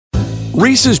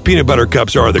Reese's peanut butter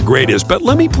cups are the greatest, but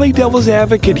let me play devil's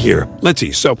advocate here. Let's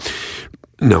see. So,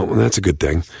 no, that's a good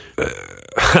thing.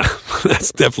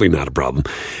 That's definitely not a problem.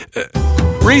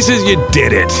 Reese's, you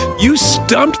did it. You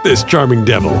stumped this charming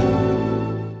devil.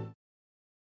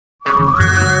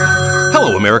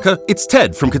 Hello, America. It's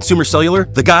Ted from Consumer Cellular,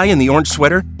 the guy in the orange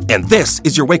sweater, and this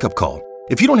is your wake-up call.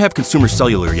 If you don't have Consumer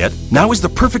Cellular yet, now is the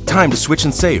perfect time to switch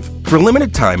and save. For a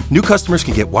limited time, new customers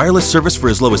can get wireless service for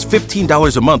as low as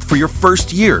 $15 a month for your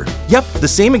first year. Yep, the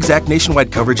same exact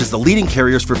nationwide coverage as the leading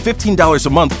carriers for $15 a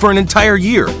month for an entire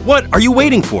year. What are you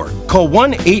waiting for? Call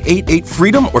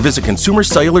 1-888-FREEDOM or visit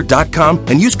consumercellular.com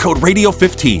and use code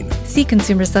RADIO15. See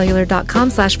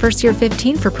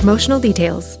consumercellular.com/firstyear15 for promotional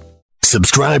details.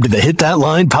 Subscribe to the Hit That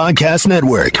Line Podcast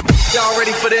Network. Y'all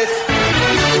ready for this?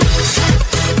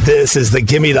 This is the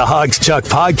Gimme the Hawgs Chuck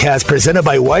podcast presented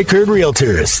by Weichert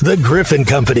Realtors, the Griffin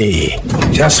Company.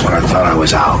 Just when I thought I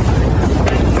was out,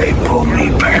 they pulled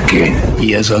me back in.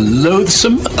 He is a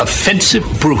loathsome, offensive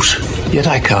brute, yet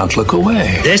I can't look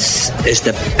away. This is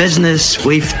the business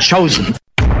we've chosen.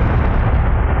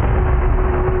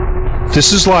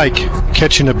 This is like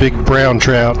catching a big brown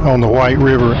trout on the White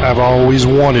River. I've always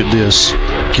wanted this.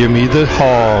 Give me the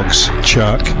Hawgs,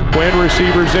 Chuck. Win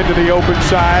receivers into the open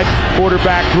side.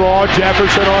 Quarterback draw.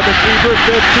 Jefferson on the keeper.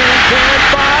 15, 10,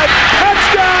 5.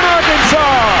 Touchdown,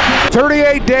 Arkansas!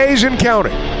 38 days and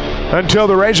counting until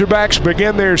the Razorbacks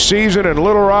begin their season in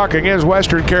Little Rock against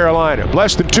Western Carolina.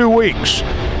 Less than 2 weeks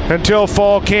until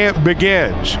fall camp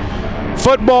begins.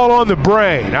 Football on the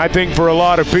brain, I think, for a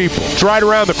lot of people. It's right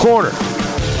around the corner.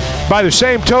 By the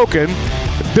same token,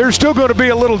 there's still going to be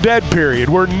a little dead period.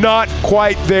 We're not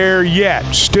quite there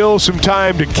yet. Still some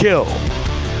time to kill.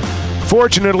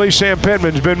 Fortunately, Sam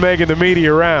Pittman's been making the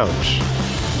media rounds.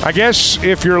 I guess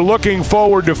if you're looking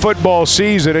forward to football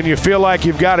season and you feel like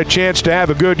you've got a chance to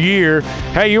have a good year,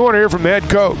 hey, you want to hear from the head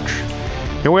coach.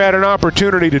 And we had an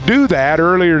opportunity to do that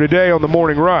earlier today on the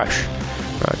Morning Rush.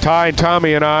 Ty and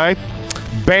Tommy and I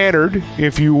bantered,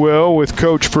 if you will, with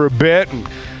Coach for a bit and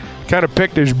kind of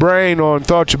picked his brain on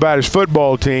thoughts about his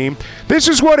football team. This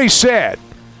is what he said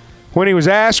when he was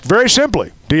asked, very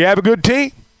simply, do you have a good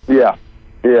team? Yeah,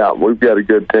 we've got a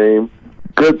good team.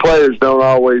 Good players don't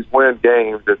always win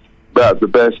games. It's about the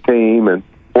best team, and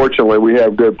fortunately we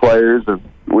have good players, and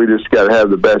we just got to have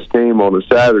the best team on a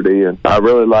Saturday. And I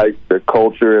really like the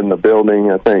culture in the building.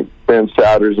 I think Ben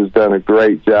Souders has done a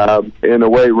great job in the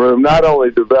weight room, not only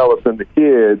developing the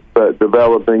kids, but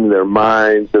developing their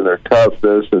minds and their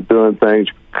toughness and doing things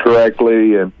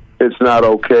correctly. And it's not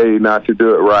okay not to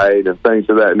do it right and things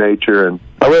of that nature. And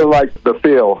I really like the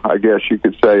feel, I guess you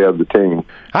could say, of the team.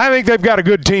 I think they've got a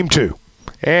good team, too.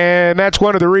 And that's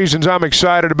one of the reasons I'm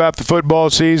excited about the football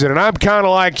season. And I'm kind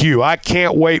of like you. I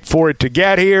can't wait for it to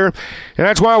get here. And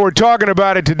that's why we're talking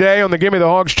about it today on the Gimme the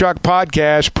Hawgs Chuck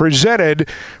podcast, presented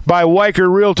by Weichert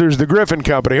Realtors, the Griffin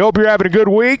Company. Hope you're having a good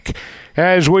week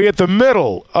as we hit the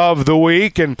middle of the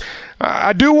week. And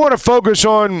I do want to focus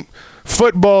on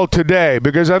football today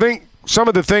because I think some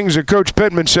of the things that Coach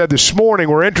Pittman said this morning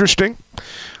were interesting.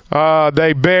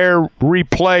 They bear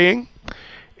replaying.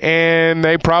 And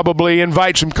they probably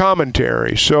invite some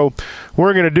commentary. So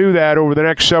we're going to do that over the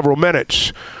next several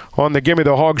minutes on the Gimme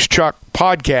the Hawgs Chuck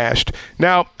podcast.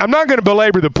 Now, I'm not going to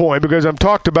belabor the point because I've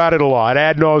talked about it a lot,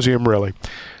 ad nauseum really.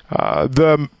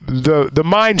 The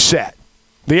mindset,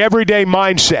 the everyday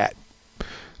mindset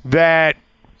that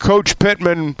Coach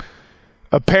Pittman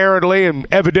apparently and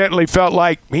evidently felt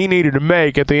like he needed to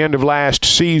make at the end of last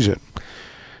season.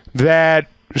 That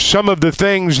some of the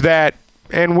things that,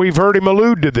 and we've heard him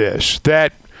allude to this,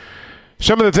 that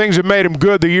some of the things that made him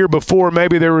good the year before,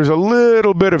 maybe there was a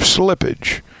little bit of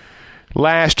slippage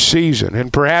last season,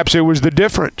 and perhaps it was the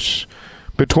difference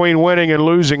between winning and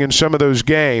losing in some of those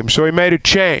games. So he made a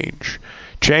change,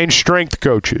 changed strength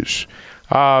coaches,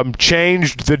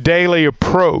 changed the daily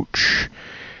approach,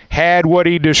 had what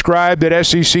he described at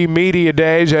SEC Media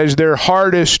Days as their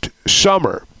hardest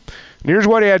summer. And here's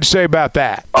what he had to say about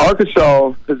that.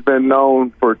 Arkansas has been known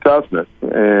for toughness,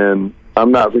 and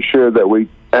I'm not for sure that we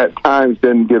at times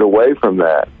didn't get away from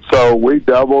that. So we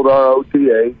doubled our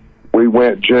OTA. We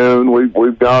went June.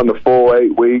 We've gone the full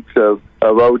 8 weeks of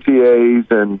OTAs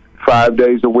and 5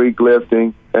 days a week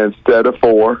lifting instead of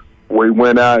 4. We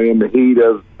went out in the heat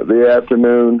of the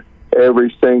afternoon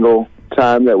every single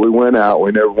time that we went out.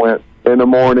 We never went in the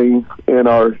morning in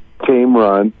our team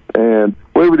run. And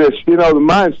we were just, the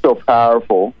mind's so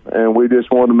powerful, and we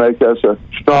just want to make us a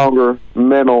stronger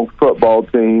mental football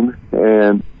team.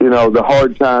 And, the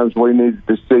hard times, we needed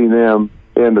to see them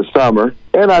in the summer.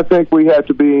 And I think we have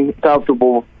to be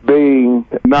comfortable being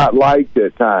not liked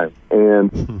at times.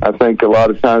 And I think a lot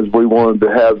of times we wanted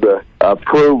to have the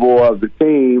approval of the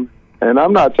team. And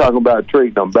I'm not talking about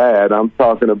treating them bad. I'm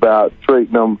talking about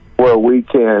treating them where we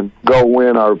can go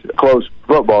win our close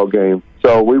football game.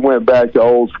 So we went back to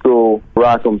old school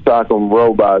rock 'em, sock 'em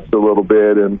robots a little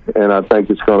bit, and I think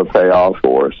it's going to pay off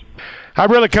for us.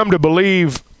 I've really come to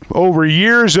believe over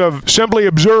years of simply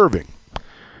observing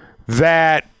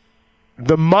that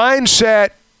the mindset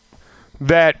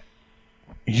that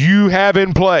you have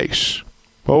in place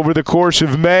over the course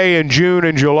of May and June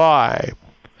and July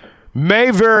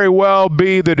may very well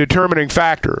be the determining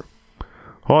factor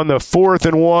on the 4th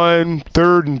and 1,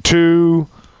 3rd and 2,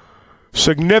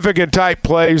 significant type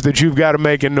plays that you've got to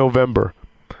make in November.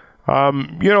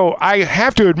 I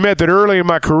have to admit that early in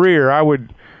my career, I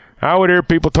would hear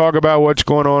people talk about what's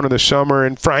going on in the summer,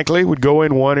 and frankly, would go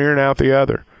in one ear and out the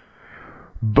other.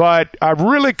 But I've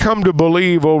really come to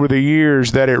believe over the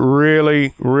years that it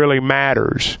really, really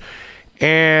matters.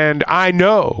 And I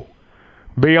know,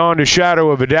 beyond a shadow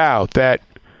of a doubt, that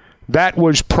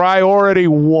was priority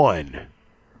one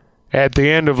at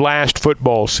the end of last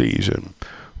football season.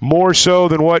 More so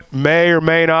than what may or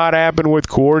may not happen with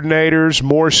coordinators,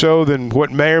 more so than what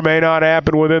may or may not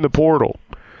happen within the portal.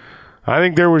 I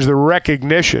think there was the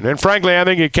recognition, and frankly, I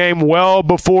think it came well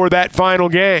before that final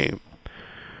game.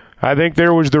 I think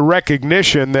there was the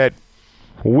recognition that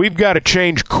we've got to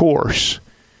change course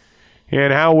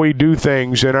in how we do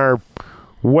things in our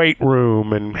weight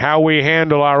room and how we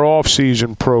handle our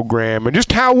off-season program and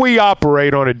just how we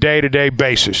operate on a day-to-day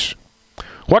basis.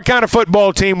 What kind of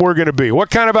football team we're going to be, what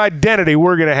kind of identity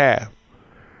we're going to have.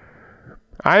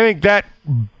 I think that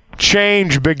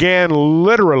change began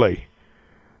literally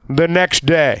the next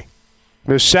day,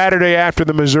 the Saturday after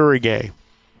the Missouri game.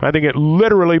 I think it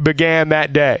literally began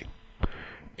that day.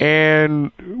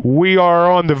 And we are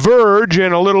on the verge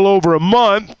in a little over a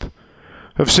month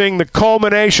of seeing the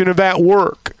culmination of that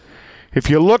work. If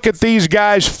you look at these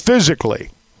guys physically,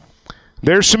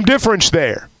 there's some difference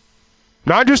there.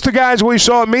 Not just the guys we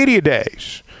saw at media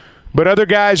days, but other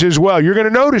guys as well. You're going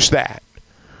to notice that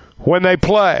when they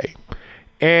play.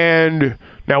 And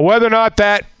now whether or not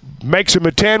that makes them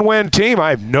a 10-win team,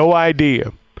 I have no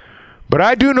idea. But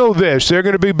I do know this. They're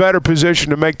going to be better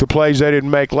positioned to make the plays they didn't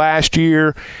make last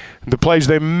year, the plays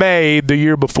they made the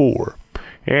year before.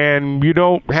 And you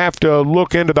don't have to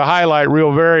look into the highlight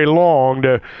reel very long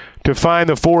to find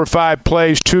the 4 or 5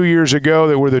 plays 2 years ago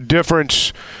that were the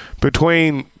difference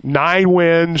between 9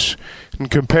 wins and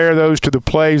compare those to the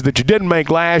plays that you didn't make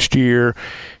last year,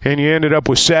 and you ended up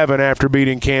with 7 after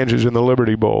beating Kansas in the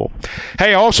Liberty Bowl.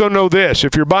 Hey, also know this.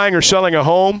 If you're buying or selling a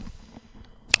home,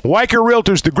 Weicker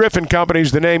Realtors, the Griffin Company,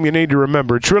 is the name you need to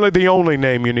remember. It's really the only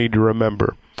name you need to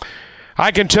remember. I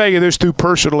can tell you this through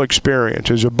personal experience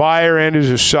as a buyer and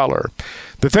as a seller.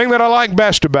 The thing that I liked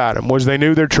best about them was they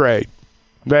knew their trade.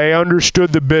 They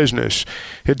understood the business.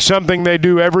 It's something they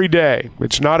do every day.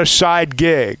 It's not a side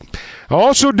gig. I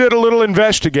also did a little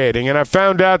investigating, and I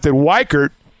found out that Weichert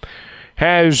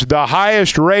has the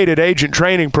highest rated agent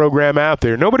training program out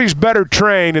there. Nobody's better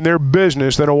trained in their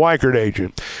business than a Weichert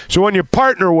agent. So when you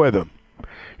partner with them,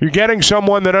 you're getting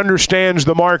someone that understands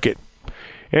the market.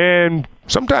 And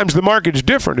sometimes the market's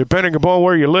different depending upon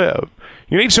where you live.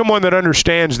 You need someone that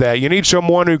understands that. You need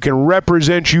someone who can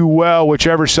represent you well,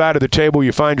 whichever side of the table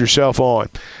you find yourself on.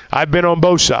 I've been on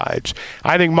both sides.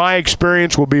 I think my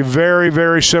experience will be very,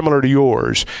 very similar to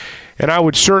yours. And I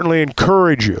would certainly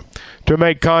encourage you to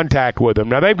make contact with them.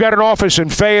 Now, they've got an office in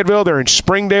Fayetteville. They're in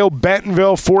Springdale,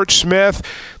 Bentonville, Fort Smith.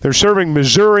 They're serving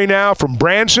Missouri now from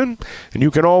Branson. And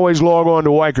you can always log on to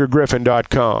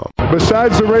WeicherGriffin.com.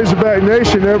 Besides the Razorback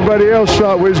Nation, everybody else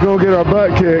thought we was going to get our butt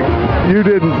kicked. You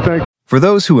didn't think. For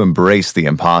those who embrace the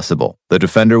impossible, the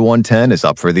Defender 110 is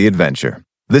up for the adventure.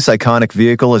 This iconic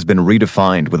vehicle has been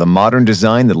redefined with a modern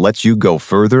design that lets you go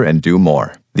further and do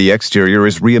more. The exterior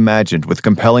is reimagined with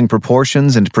compelling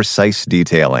proportions and precise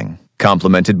detailing,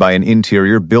 complemented by an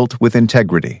interior built with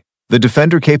integrity. The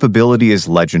Defender capability is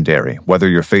legendary. Whether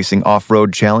you're facing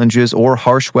off-road challenges or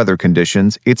harsh weather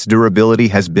conditions, its durability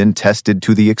has been tested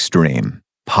to the extreme.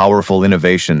 Powerful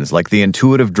innovations like the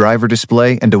intuitive driver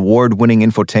display and award-winning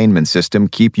infotainment system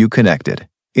keep you connected.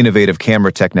 Innovative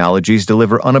camera technologies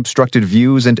deliver unobstructed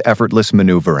views and effortless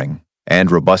maneuvering.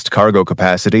 And robust cargo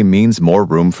capacity means more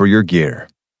room for your gear.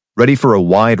 Ready for a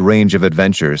wide range of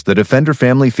adventures, the Defender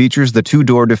family features the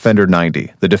 2-door Defender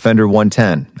 90, the Defender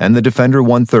 110, and the Defender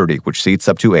 130, which seats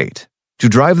up to 8. To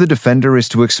drive the Defender is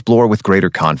to explore with greater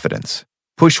confidence.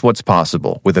 Push what's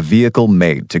possible with a vehicle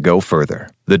made to go further.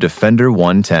 The Defender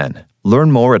 110.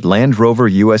 Learn more at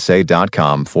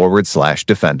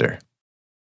LandRoverUSA.com/Defender.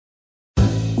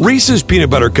 Reese's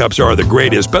Peanut Butter Cups are the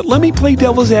greatest, but let me play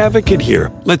devil's advocate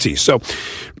here. Let's see. So,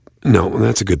 no,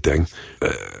 that's a good thing.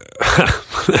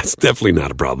 That's definitely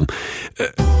not a problem.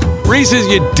 Reese's,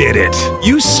 you did it.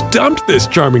 You stumped this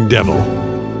charming devil.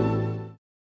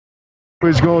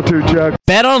 He's going to, Chuck.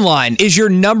 BetOnline is your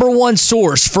number one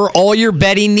source for all your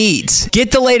betting needs.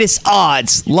 Get the latest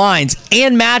odds, lines,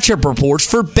 and matchup reports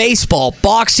for baseball,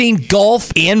 boxing,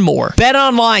 golf, and more.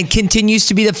 BetOnline continues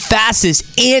to be the fastest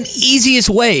and easiest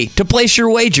way to place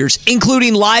your wagers,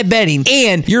 including live betting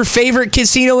and your favorite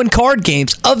casino and card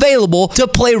games available to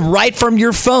play right from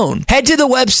your phone. Head to the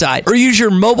website or use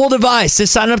your mobile device to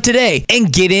sign up today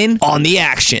and get in on the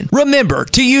action. Remember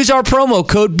to use our promo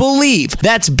code BELIEVE.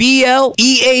 That's BLEAV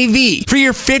for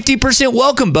your 50%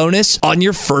 welcome bonus on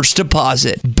your first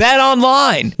deposit. Bet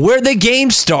online, where the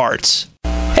game starts.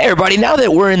 Hey everybody, now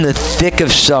that we're in the thick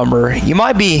of summer, you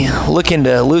might be looking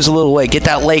to lose a little weight, get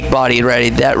that lake body ready,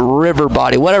 that river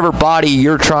body, whatever body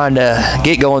you're trying to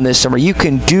get going this summer. You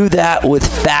can do that with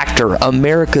Factor,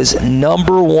 America's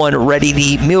 #1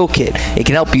 ready-to-eat meal kit. It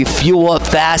can help you fuel up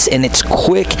fast, and it's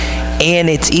quick and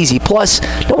it's easy. Plus,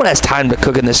 no one has time to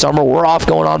cook in the summer. We're off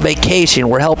going on vacation.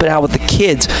 We're helping out with the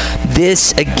kids.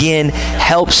 This, again,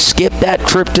 helps skip that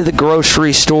trip to the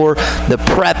grocery store, the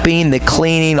prepping, the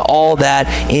cleaning, all that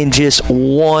in just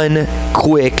one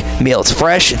quick meal. It's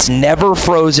fresh, it's never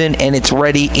frozen, and it's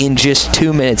ready in just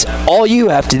 2 minutes. All you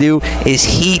have to do is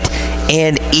heat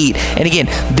and eat. And again,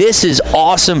 this is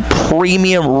awesome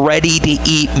premium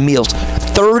ready-to-eat meals.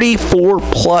 34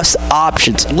 plus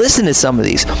options. Listen to some of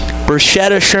these.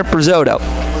 Bruschetta shrimp risotto,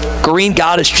 Green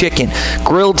Goddess chicken,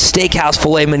 grilled steakhouse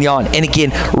filet mignon, and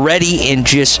again, ready in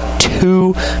just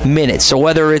 2 minutes. So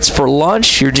whether it's for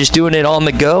lunch, you're just doing it on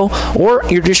the go, or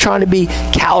you're just trying to be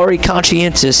calorie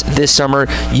conscientious this summer,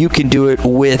 you can do it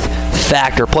with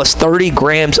Factor. Plus 30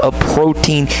 grams of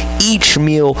protein each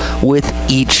meal with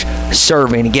each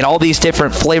serving. Again, all these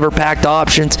different flavor-packed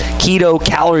options, keto,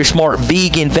 calorie smart,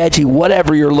 vegan, veggie,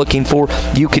 whatever you're looking for,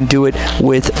 you can do it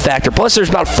with Factor. Plus, there's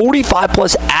about 45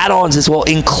 plus add-ons as well,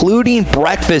 including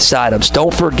breakfast items.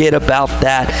 Don't forget about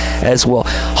that as well.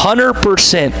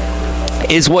 100%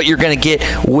 is what you're going to get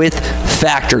with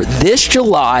Factor. This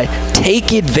July,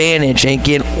 take advantage and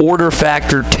get order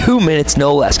Factor 2 minutes,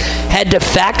 no less. Head to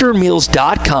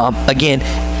factormeals.com. Again,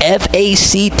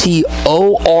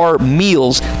 FACTOR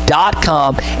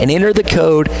meals.com and enter the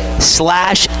code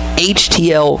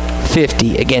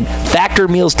 /HTL50. Again,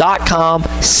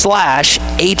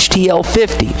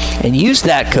 factormeals.com/HTL50 and use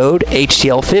that code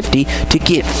HTL50 to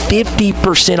get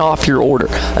 50% off your order.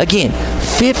 Again,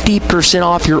 50%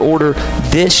 off your order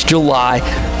this July.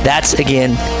 That's,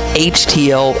 again,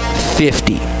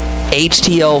 HTL50.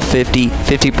 HTL50,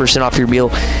 50% off your meal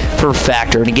for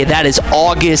Factor. And again, that is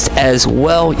August as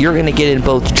well. You're going to get in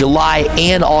both July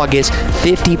and August,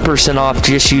 50% off.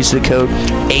 Just use the code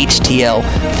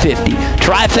HTL50.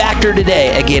 Try Factor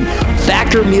today. Again,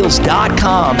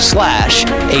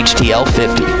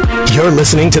 factormeals.com/HTL50. You're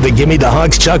listening to the Gimme the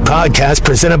Hawgs Chuck podcast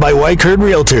presented by White Herd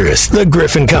Realtors, the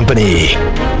Griffin Company.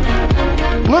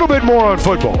 A little bit more on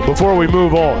football before we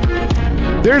move on.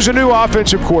 There's a new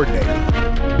offensive coordinator.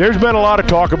 There's been a lot of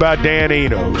talk about Dan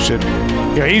Enos, and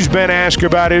he's been asked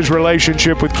about his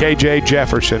relationship with KJ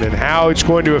Jefferson and how it's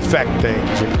going to affect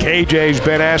things. And KJ's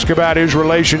been asked about his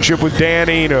relationship with Dan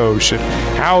Enos and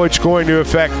how it's going to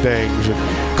affect things. And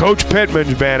Coach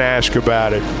Pittman's been asked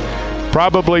about it,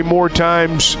 probably more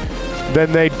times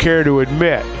than they'd care to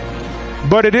admit.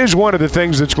 But it is one of the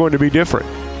things that's going to be different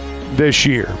this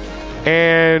year.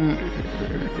 And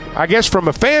I guess from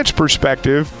a fan's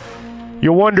perspective,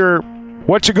 you wonder,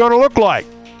 what's it going to look like?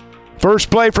 First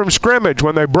play from scrimmage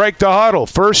when they break the huddle.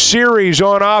 First series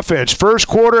on offense. First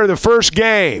quarter of the first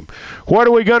game. What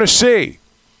are we going to see?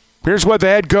 Here's what the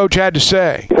head coach had to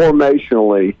say.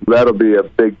 Formationally, that'll be a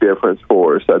big difference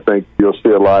for us. I think you'll see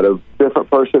a lot of different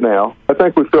personnel. I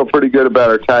think we feel pretty good about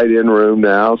our tight end room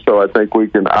now, so I think we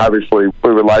can, obviously,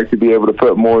 we would like to be able to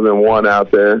put more than one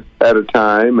out there at a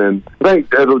time, and I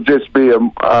think it'll just be a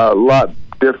lot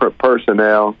different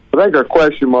personnel. I think our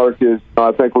question mark is,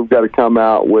 I think we've got to come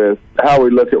out with how we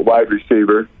look at wide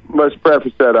receiver. Let's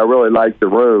preface that I really like the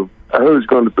room. Who's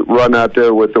going to run out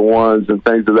there with the ones and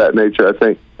things of that nature? I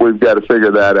think we've got to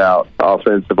figure that out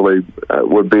offensively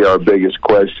would be our biggest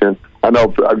question. I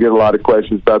know I get a lot of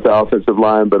questions about the offensive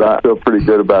line, but I feel pretty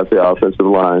good about the offensive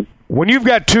line. When you've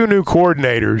got two new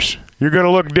coordinators, you're going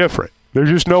to look different. There's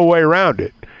just no way around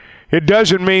it. It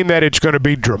doesn't mean that it's going to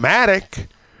be dramatic,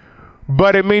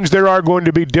 but it means there are going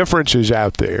to be differences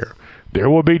out there. There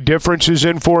will be differences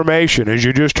in formation, as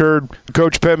you just heard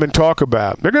Coach Pittman talk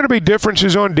about. There are going to be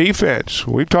differences on defense.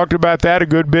 We've talked about that a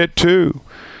good bit, too.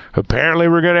 Apparently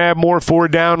we're going to have more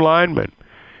 4-down linemen.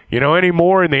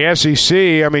 Anymore in the SEC,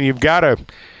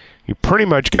 you pretty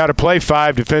much got to play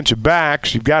 5 defensive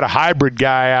backs. You've got a hybrid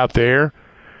guy out there.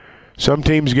 Some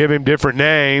teams give him different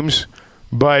names,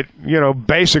 but,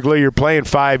 basically you're playing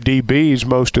 5 DBs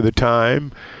most of the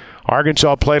time.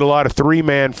 Arkansas played a lot of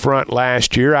 3-man front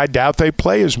last year. I doubt they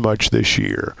play as much this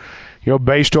year,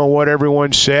 based on what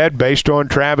everyone said, based on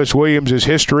Travis Williams'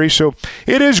 history. So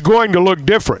it is going to look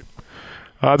different.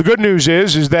 The good news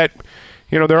is that,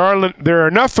 there are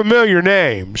enough familiar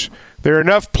names. There are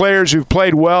enough players who've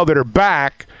played well that are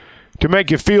back to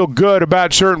make you feel good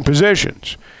about certain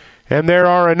positions. And there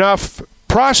are enough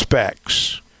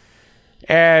prospects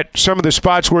at some of the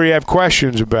spots where you have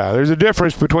questions about. There's a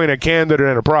difference between a candidate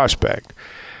and a prospect.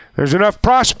 There's enough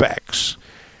prospects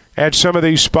at some of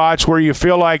these spots where you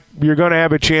feel like you're going to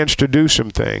have a chance to do some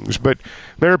things. But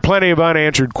there are plenty of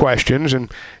unanswered questions, and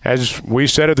as we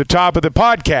said at the top of the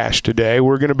podcast today,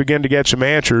 we're going to begin to get some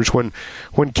answers when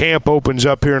camp opens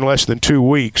up here in less than 2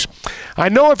 weeks. I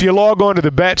know if you log on to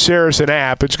the Bet Saracen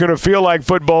app, it's going to feel like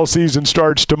football season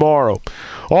starts tomorrow.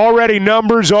 Already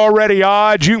numbers, already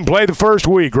odds. You can play the first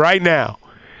week right now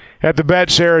at the Bet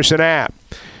Saracen app.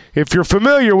 If you're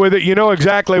familiar with it, you know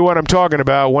exactly what I'm talking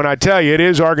about when I tell you it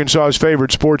is Arkansas's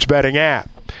favorite sports betting app.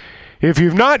 If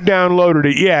you've not downloaded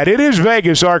it yet, it is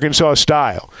Vegas, Arkansas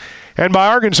style. And by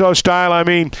Arkansas style, I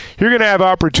mean you're going to have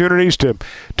opportunities to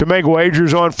make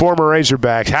wagers on former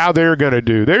Razorbacks, how they're going to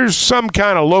do. There's some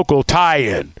kind of local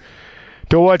tie-in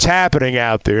to what's happening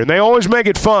out there. And they always make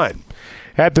it fun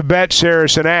at the Bet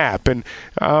Saracen app. And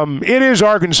it is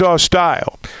Arkansas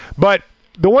style. But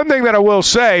the one thing that I will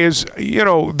say is,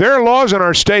 there are laws in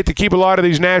our state that keep a lot of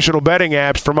these national betting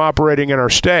apps from operating in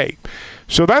our state.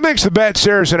 So that makes the Bet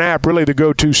Saracen app really the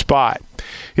go-to spot.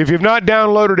 If you've not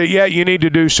downloaded it yet, you need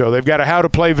to do so. They've got a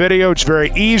how-to-play video. It's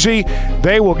very easy.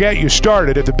 They will get you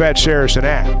started at the Bet Saracen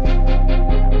app.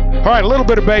 All right, a little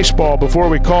bit of baseball before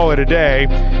we call it a day.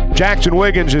 Jackson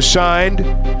Wiggins is signed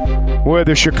with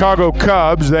the Chicago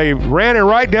Cubs. They ran it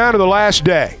right down to the last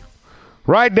day.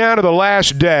 Right down to the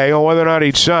last day on whether or not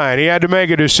he'd sign. He had to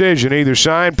make a decision, either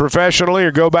sign professionally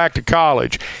or go back to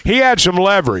college. He had some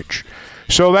leverage,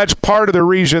 so that's part of the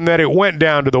reason that it went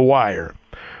down to the wire.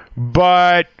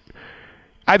 But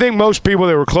I think most people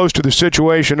that were close to the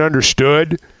situation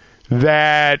understood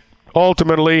that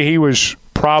ultimately he was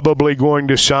probably going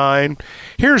to sign.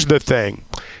 Here's the thing.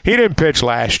 He didn't pitch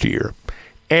last year.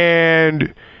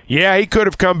 And, yeah, he could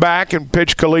have come back and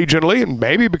pitched collegiately and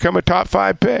maybe become a top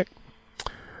 5 pick.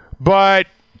 But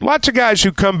lots of guys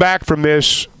who come back from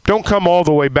this don't come all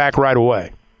the way back right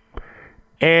away.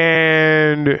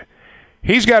 And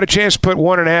he's got a chance to put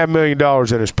 $1.5 million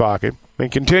in his pocket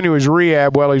and continue his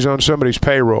rehab while he's on somebody's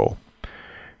payroll.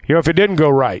 If it didn't go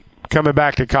right, coming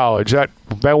back to college, that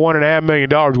 $1.5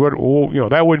 million,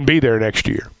 that wouldn't be there next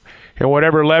year. And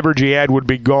whatever leverage he had would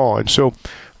be gone. So,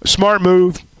 smart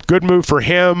move, good move for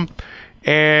him.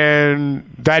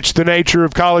 And that's the nature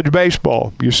of college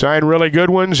baseball. You sign really good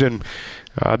ones, and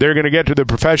they're going to get to the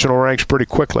professional ranks pretty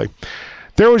quickly.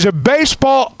 There was a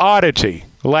baseball oddity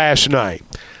last night.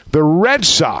 The Red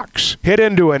Sox hit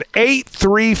into an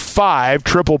 8-3-5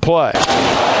 triple play.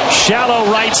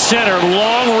 Shallow right center,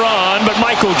 long run, but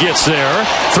Michael gets there.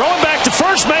 Throwing back to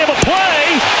first, may have a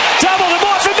play. Double him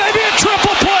off, and maybe a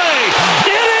triple play.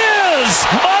 It is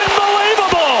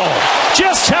unbelievable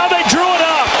just how they drew it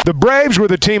up. The Braves were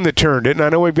the team that turned it, and I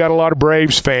know we've got a lot of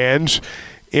Braves fans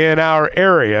in our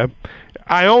area.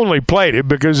 I only played it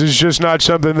because it's just not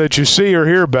something that you see or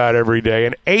hear about every day.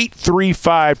 An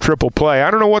 8-3-5 triple play.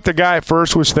 I don't know what the guy at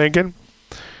first was thinking.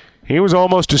 He was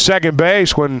almost to second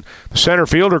base when the center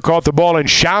fielder caught the ball in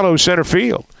shallow center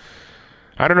field.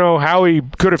 I don't know how he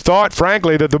could have thought,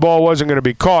 frankly, that the ball wasn't going to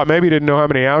be caught. Maybe he didn't know how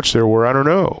many outs there were. I don't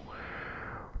know.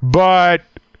 But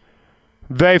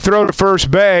they throw to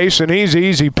first base, and he's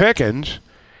easy pickings.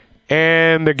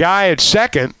 And the guy at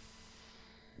second,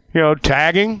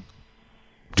 tagging,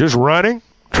 just running,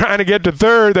 trying to get to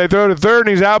third. They throw to third, and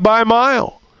he's out by a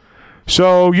mile.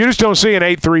 So you just don't see an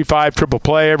 8-3-5 triple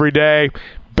play every day.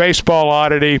 Baseball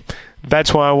oddity.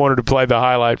 That's why I wanted to play the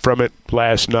highlight from it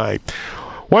last night.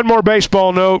 One more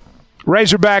baseball note.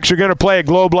 Razorbacks are going to play at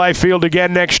Globe Life Field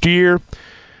again next year.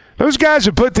 Those guys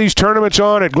that put these tournaments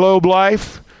on at Globe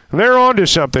Life, they're on to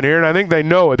something here, and I think they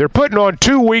know it. They're putting on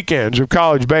 2 weekends of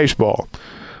college baseball.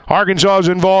 Arkansas is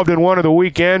involved in one of the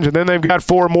weekends, and then they've got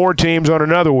 4 more teams on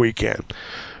another weekend.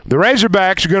 The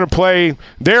Razorbacks are going to play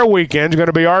their weekends, going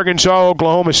to be Arkansas,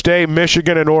 Oklahoma State,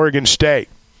 Michigan, and Oregon State.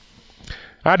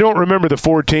 I don't remember the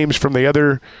 4 teams from the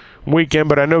other weekend,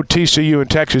 but I know TCU and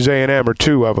Texas A&M are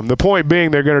two of them. The point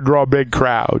being they're going to draw big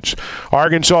crowds.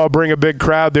 Arkansas will bring a big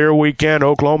crowd their weekend.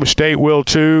 Oklahoma State will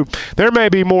too. There may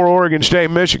be more Oregon State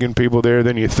and Michigan people there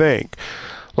than you think.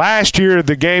 Last year,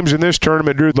 the games in this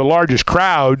tournament drew the largest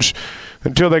crowds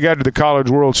until they got to the College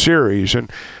World Series.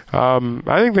 And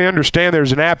I think they understand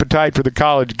there's an appetite for the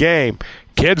college game.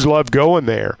 Kids love going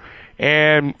there.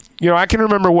 And, I can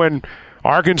remember when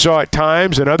Arkansas at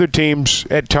times and other teams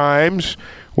at times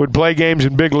would play games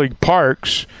in big league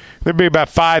parks. There'd be about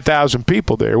 5,000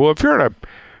 people there. Well, if you're in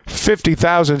a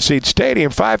 50,000-seat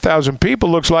stadium, 5,000 people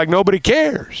looks like nobody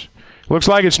cares. Looks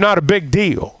like it's not a big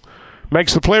deal.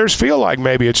 Makes the players feel like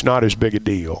maybe it's not as big a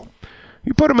deal.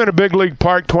 You put them in a big league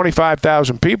park,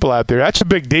 25,000 people out there, that's a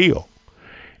big deal.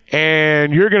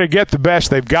 And you're going to get the best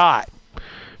they've got.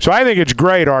 So I think it's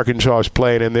great Arkansas is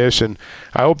playing in this, and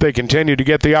I hope they continue to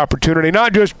get the opportunity,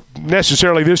 not just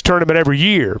necessarily this tournament every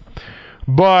year,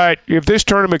 but if this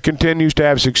tournament continues to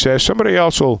have success, somebody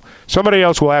else will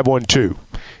have one too.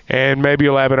 And maybe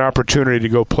you'll have an opportunity to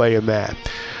go play in that.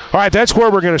 All right, that's where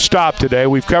we're going to stop today.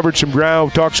 We've covered some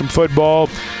ground, talked some football,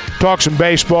 talked some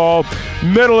baseball.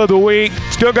 Middle of the week,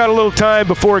 still got a little time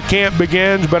before camp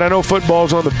begins, but I know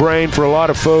football's on the brain for a lot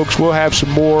of folks. We'll have some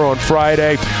more on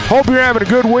Friday. Hope you're having a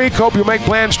good week. Hope you'll make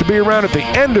plans to be around at the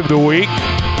end of the week.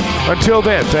 Until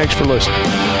then, thanks for listening.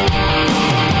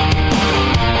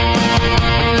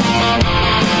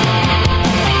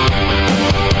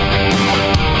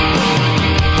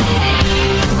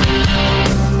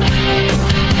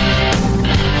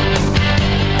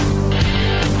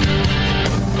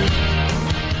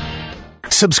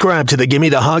 Subscribe to the Gimme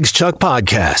the Hawgs Chuck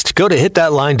podcast. Go to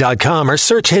hitthatline.com or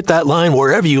search Hit That Line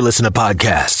wherever you listen to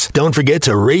podcasts. Don't forget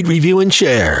to rate, review, and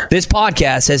share. This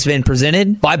podcast has been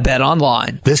presented by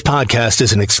BetOnline. This podcast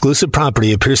is an exclusive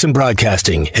property of Pearson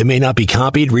Broadcasting. It may not be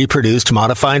copied, reproduced,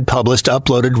 modified, published,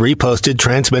 uploaded, reposted,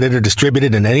 transmitted, or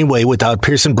distributed in any way without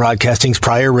Pearson Broadcasting's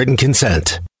prior written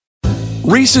consent.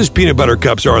 Reese's Peanut Butter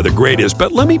Cups are the greatest,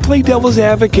 but let me play devil's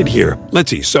advocate here. Let's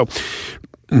see. So,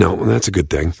 no, that's a good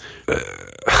thing.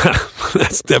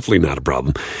 That's definitely not a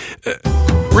problem.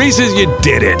 Reese's, you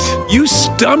did it. You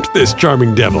stumped this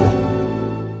charming devil.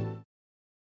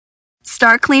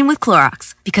 Start clean with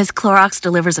Clorox, because Clorox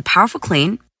delivers a powerful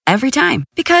clean every time.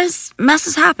 Because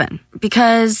messes happen.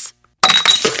 Because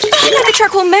the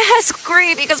charcoal mask.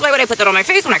 Great, because why would I put that on my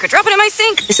face when I could drop it in my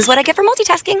sink? This is what I get for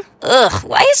multitasking. Ugh,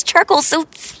 why is charcoal so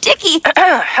sticky?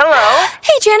 Hello?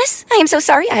 Hey, Janice. I am so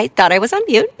sorry. I thought I was on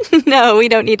mute. No, we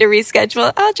don't need to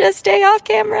reschedule. I'll just stay off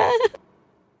camera.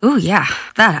 Ooh, yeah,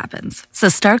 that happens. So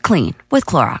start clean with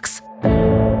Clorox.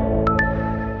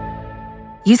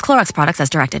 Use Clorox products as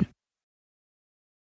directed.